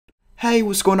Hey,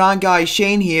 what's going on, guys?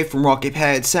 Shane here from Rocket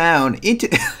Powered Sound.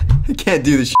 I can't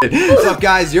do this shit. What's up,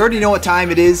 guys? You already know what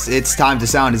time it is. It's time to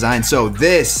sound design. So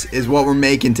this is what we're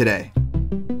making today.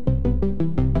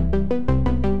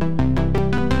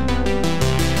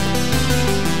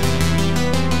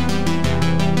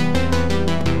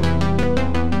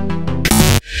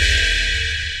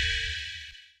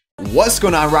 What's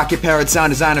going on, Rocket Powered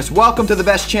Sound Designers? Welcome to the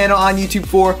best channel on YouTube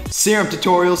for Serum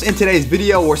tutorials. In today's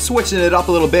video, we're switching it up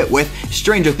a little bit with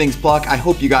Stranger Things Pluck. I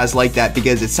hope you guys like that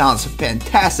because it sounds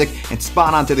fantastic and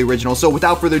spot on to the original. So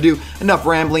without further ado, enough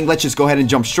rambling, let's just go ahead and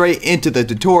jump straight into the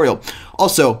tutorial.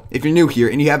 Also, if you're new here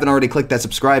and you haven't already clicked that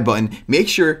subscribe button, make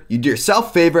sure you do yourself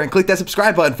a favor and click that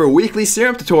subscribe button for weekly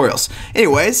Serum tutorials.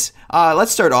 Anyways,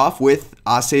 let's start off with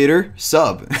oscillator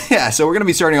sub. Yeah, so we're going to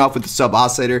be starting off with the sub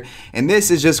oscillator, and this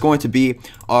is just going to be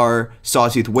our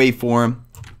sawtooth waveform.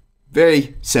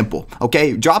 Very simple.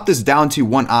 Okay, drop this down to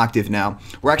 1 octave now.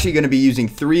 We're actually going to be using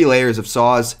 3 layers of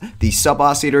saws, the sub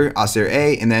oscillator, oscillator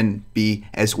A, and then B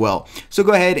as well. So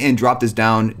go ahead and drop this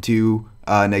down to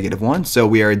 -1. So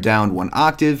we are down 1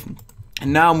 octave.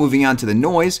 And now moving on to the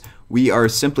noise, we are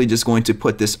simply just going to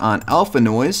put this on alpha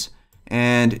noise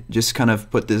and just kind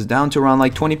of put this down to around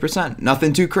like 20%.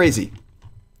 Nothing too crazy.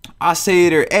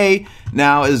 Oscillator A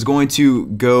now is going to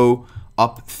go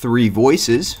up 3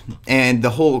 voices, and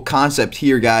the whole concept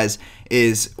here, guys,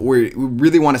 is we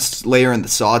really want to layer in the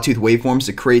sawtooth waveforms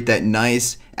to create that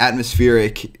nice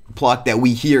atmospheric pluck that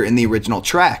we hear in the original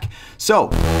track. So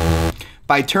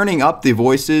by turning up the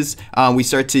voices, we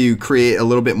start to create a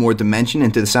little bit more dimension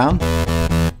into the sound.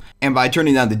 And by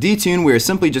turning down the detune, we are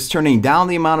simply just turning down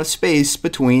the amount of space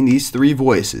between these 3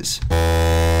 voices.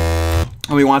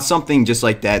 And we want something just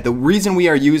like that. The reason we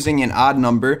are using an odd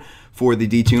number for the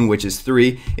detune, which is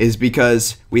 3, is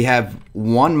because we have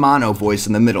 1 mono voice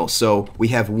in the middle. So we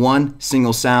have 1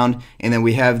 single sound, and then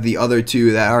we have the other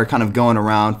 2 that are kind of going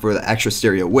around for the extra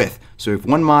stereo width. So we have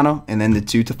 1 mono and then the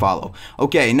 2 to follow.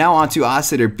 Okay, now on to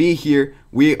oscillator B here.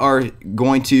 We are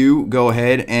going to go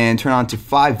ahead and turn on to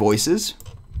 5 voices.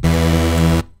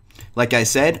 Like I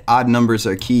said, odd numbers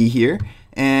are key here,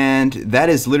 and that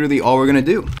is literally all we're gonna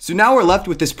do. So now we're left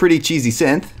with this pretty cheesy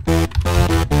synth.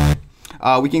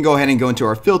 We can go ahead and go into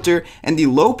our filter, and the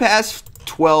low pass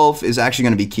 12 is actually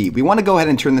going to be key. We want to go ahead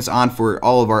and turn this on for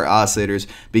all of our oscillators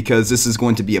because this is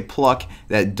going to be a pluck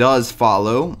that does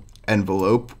follow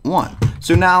envelope 1.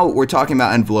 So now we're talking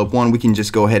about envelope 1. We can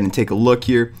just go ahead and take a look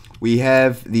here. We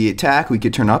have the attack we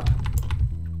could turn up.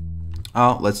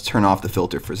 Oh, let's turn off the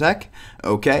filter for a sec.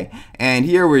 Okay, and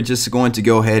here we're just going to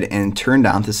go ahead and turn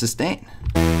down the sustain.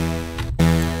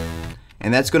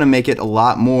 And that's going to make it a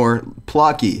lot more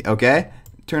plucky, okay?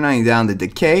 Turning down the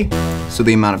decay, so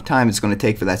the amount of time it's going to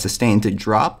take for that sustain to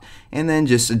drop, and then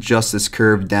just adjust this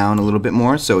curve down a little bit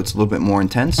more so it's a little bit more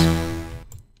intense.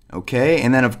 Okay,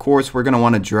 and then of course we're going to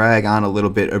want to drag on a little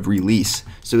bit of release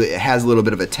so it has a little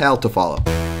bit of a tail to follow.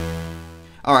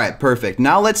 Alright, perfect.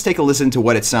 Now let's take a listen to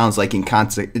what it sounds like in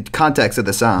context of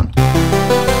the sound.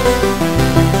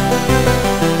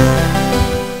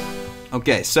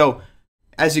 Okay, so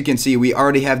as you can see, we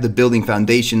already have the building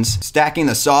foundations. Stacking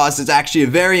the saws is actually a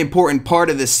very important part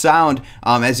of this sound.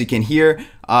 As you can hear,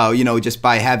 you know, just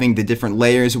by having the different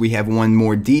layers, we have 1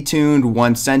 more detuned,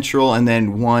 1 central, and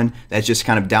then 1 that's just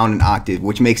kind of down an octave,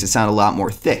 which makes it sound a lot more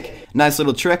thick. Nice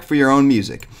little trick for your own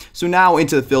music. So now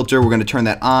into the filter, we're going to turn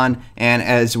that on, and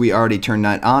as we already turned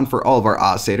that on for all of our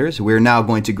oscillators, we're now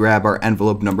going to grab our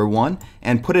envelope number 1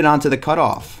 and put it onto the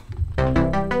cutoff.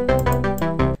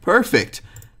 Perfect.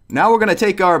 Now we're going to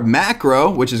take our macro,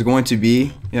 which is going to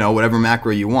be, you know, whatever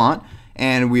macro you want,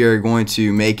 and we are going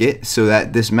to make it so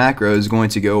that this macro is going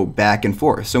to go back and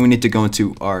forth. So we need to go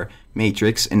into our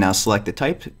matrix and now select the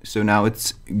type. So now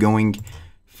it's going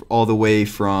all the way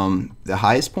from the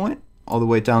highest point all the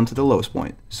way down to the lowest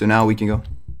point. So now we can go.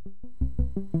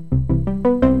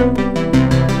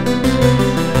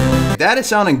 That is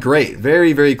sounding great.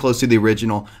 Very, very close to the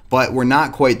original, but we're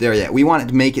not quite there yet. We want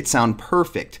to make it sound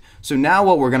perfect. So now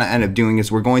what we're going to end up doing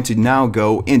is we're going to now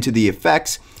go into the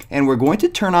effects, and we're going to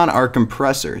turn on our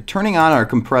compressor. Turning on our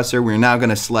compressor, we're now going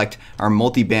to select our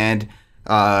multi-band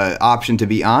option to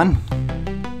be on.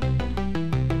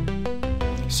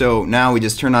 So now we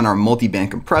just turn on our multi-band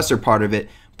compressor part of it,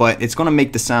 but it's going to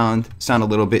make the sound a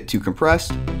little bit too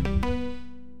compressed.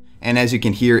 And as you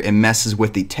can hear, it messes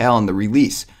with the tail and the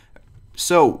release.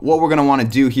 So what we're going to want to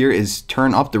do here is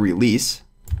turn up the release.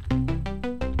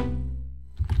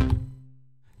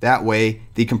 That way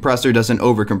the compressor doesn't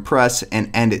overcompress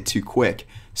and end it too quick.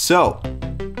 So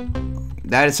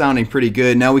that is sounding pretty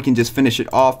good. Now we can just finish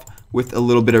it off with a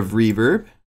little bit of reverb.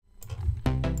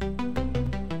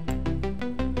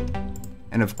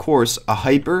 and of course a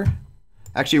hyper.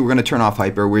 Actually, we're going to turn off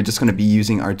hyper. We're just going to be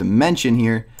using our dimension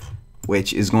here,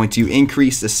 which is going to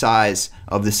increase the size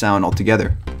of the sound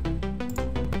altogether.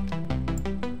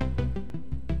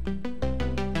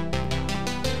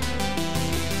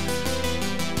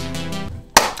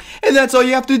 And that's all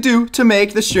you have to do to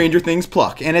make the Stranger Things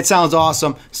pluck, and it sounds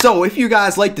awesome. So if you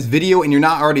guys like this video and you're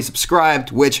not already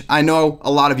subscribed, which I know a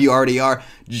lot of you already are,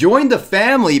 join the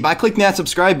family by clicking that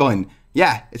subscribe button.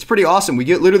 Yeah, it's pretty awesome. We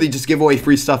literally just give away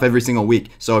free stuff every single week.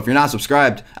 So if you're not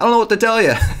subscribed, I don't know what to tell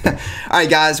you. Alright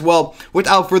guys, well,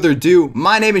 without further ado,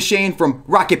 my name is Shane from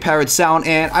Rocket Parrot Sound,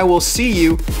 and I will see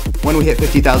you when we hit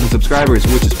 50,000 subscribers,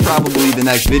 which is probably the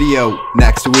next video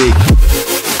next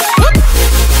week.